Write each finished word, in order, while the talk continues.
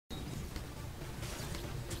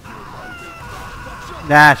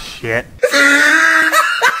Nah, shit.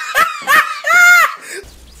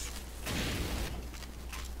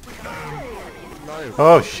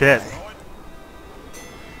 Oh, shit.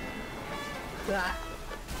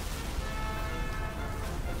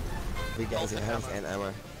 Big guys in health and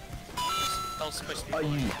ammo. Are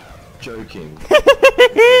you joking?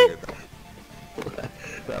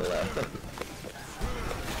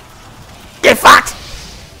 Get fucked!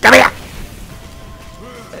 Come here!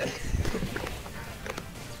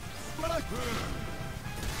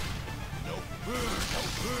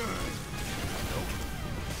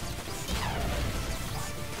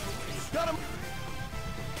 Got him.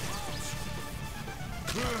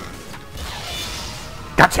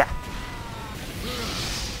 Gotcha!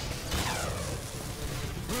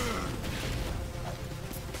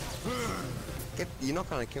 You're not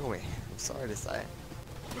gonna kill me. I'm sorry to say.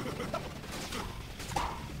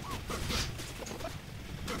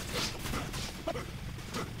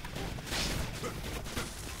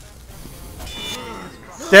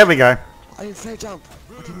 There we go. I didn't flare jump.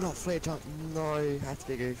 I did not flare jump. No, had to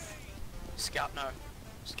be a goof. Scout no.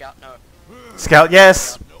 Scout no. Scout,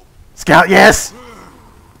 yes! Scout, yes!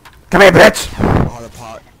 Come here, bitch! Oh, the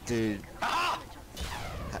part, dude. Oh,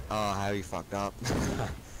 how you fucked up.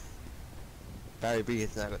 Barry B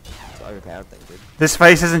is not overpowered thing, dude. This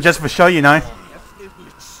face isn't just for show, you know.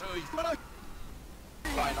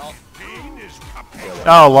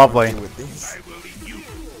 Oh, lovely. With this.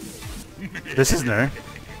 This is new.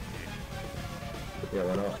 Yeah,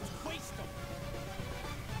 why not?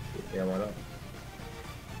 Yeah, why not?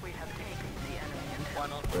 Why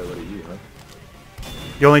not? Well, what are you, huh?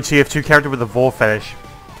 The only TF2 character with a vor fetish.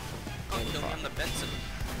 Kill him the Benson.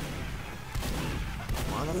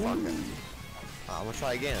 Motherfucker. Oh, I'm gonna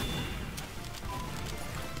try again.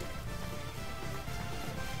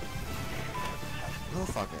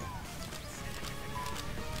 Motherfucker.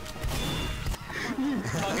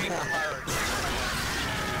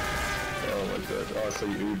 Oh my god. Oh, so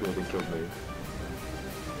you Ubered and killed me.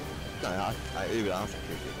 No, I Ubered after I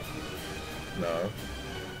killed you. No.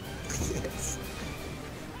 Yes.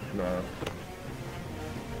 No.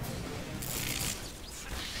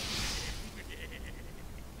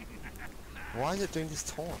 Why is it doing this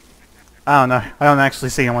taunt? I don't know. I don't actually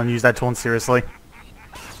see anyone use that taunt seriously.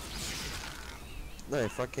 No,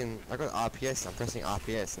 fucking, I got RPS, I'm pressing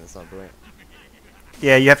RPS and it's not doing it.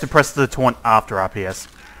 Yeah, you have to press the taunt after RPS.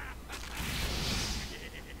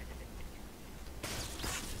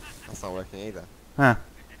 That's not working either. Huh.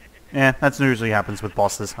 Yeah, that's usually happens with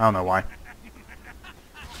bosses. I don't know why.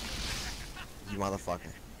 You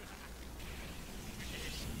motherfucker.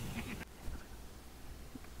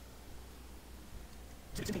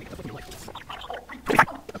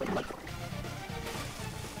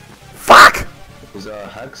 Fuck!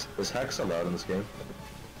 Is hacks allowed in this game?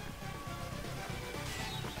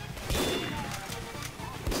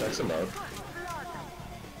 Is hacks allowed?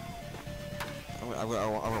 I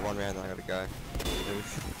went one round and I gotta go.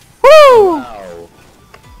 Woo! Ow.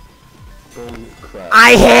 Bull crap.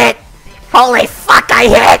 I hit! Holy fuck, I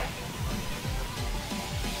hit!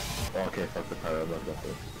 Oh, okay, fuck the power, I'm not that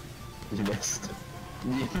good. You missed.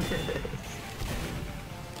 You missed.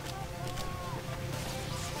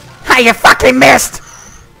 How you fucking missed!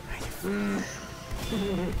 Come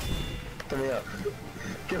here.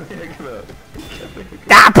 Come here, come here.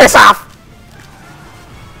 Ah, piss off!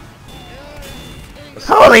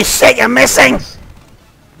 Holy shit, you're missing!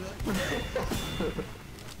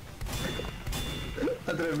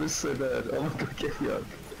 How did I miss so bad? Oh my god, get yuck.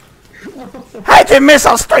 How'd you miss?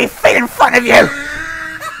 I was 3 feet in front of you!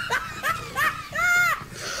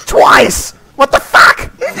 Twice! What the fuck?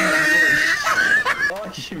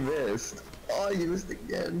 Oh, you missed. Oh, you missed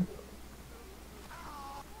again.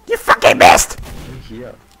 You fucking missed! Come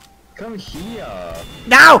here. Come here.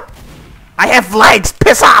 No! I have legs,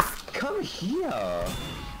 piss off! Come here. Oh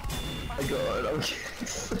my god, I'm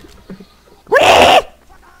kidding. Whee!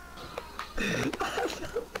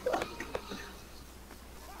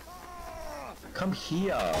 Come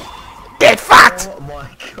here. Get fucked! Oh my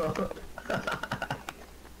god.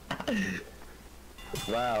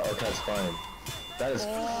 Wow, okay, that's fine. That is...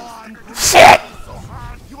 Shit!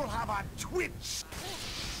 You'll have a twitch.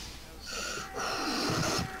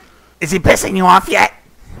 Is he pissing you off yet?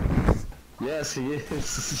 Yes, he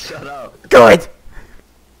is. Shut up. Good!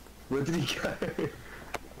 Where did he go?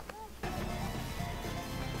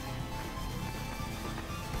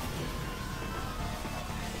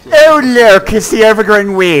 Oh look, it's the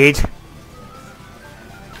overgrown weed.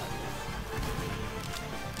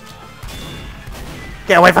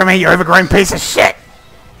 Get away from me, you overgrown piece of shit!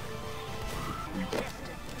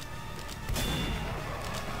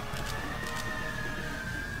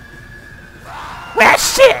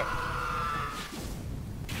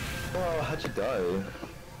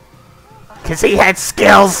 Cause he had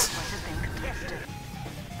skills.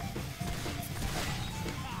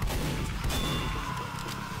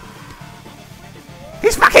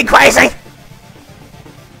 He's fucking crazy!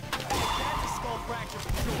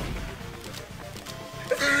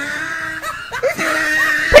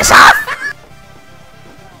 Piss off!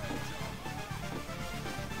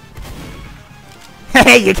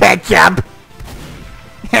 You can't jump!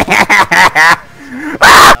 Outrun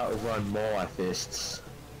more my fists.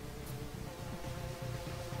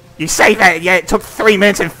 You say that, yeah, it took 3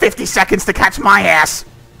 minutes and 50 seconds to catch my ass!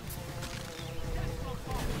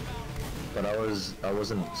 But I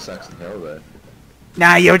wasn't Saxton Hale there.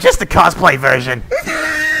 Nah, you were just the cosplay version.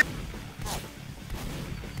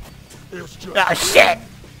 It's just Oh shit!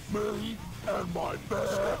 me and my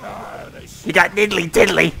bare hands. You got diddly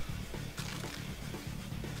diddly.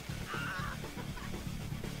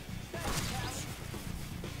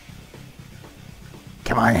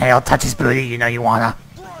 Come on, Hale, touch his booty, you know you wanna.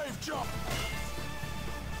 Brave jump.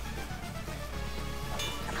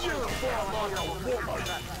 You're far like a woman.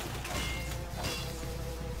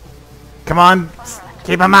 Come on,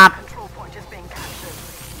 keep him up. Control point is being captured.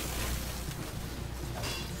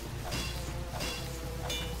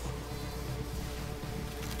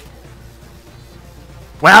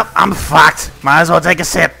 Well, I'm fucked. Might as well take a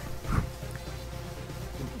sip.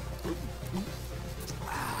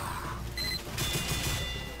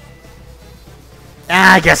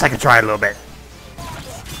 I guess I could try a little bit.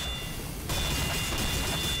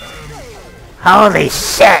 Holy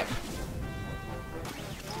shit!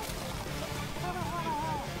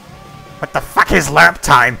 What the fuck is LARP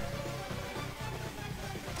time?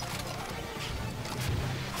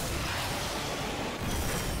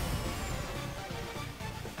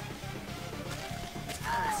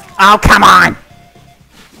 Oh, come on!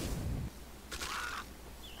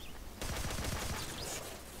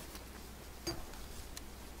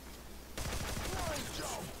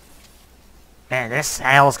 Man, this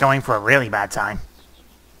Hale's going for a really bad time.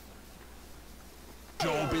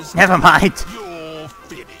 Job is Never mind. You're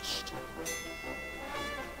finished.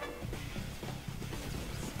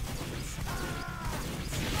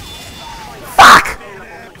 Fuck!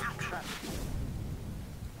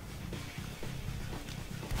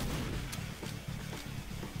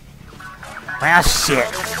 Well,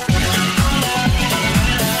 shit.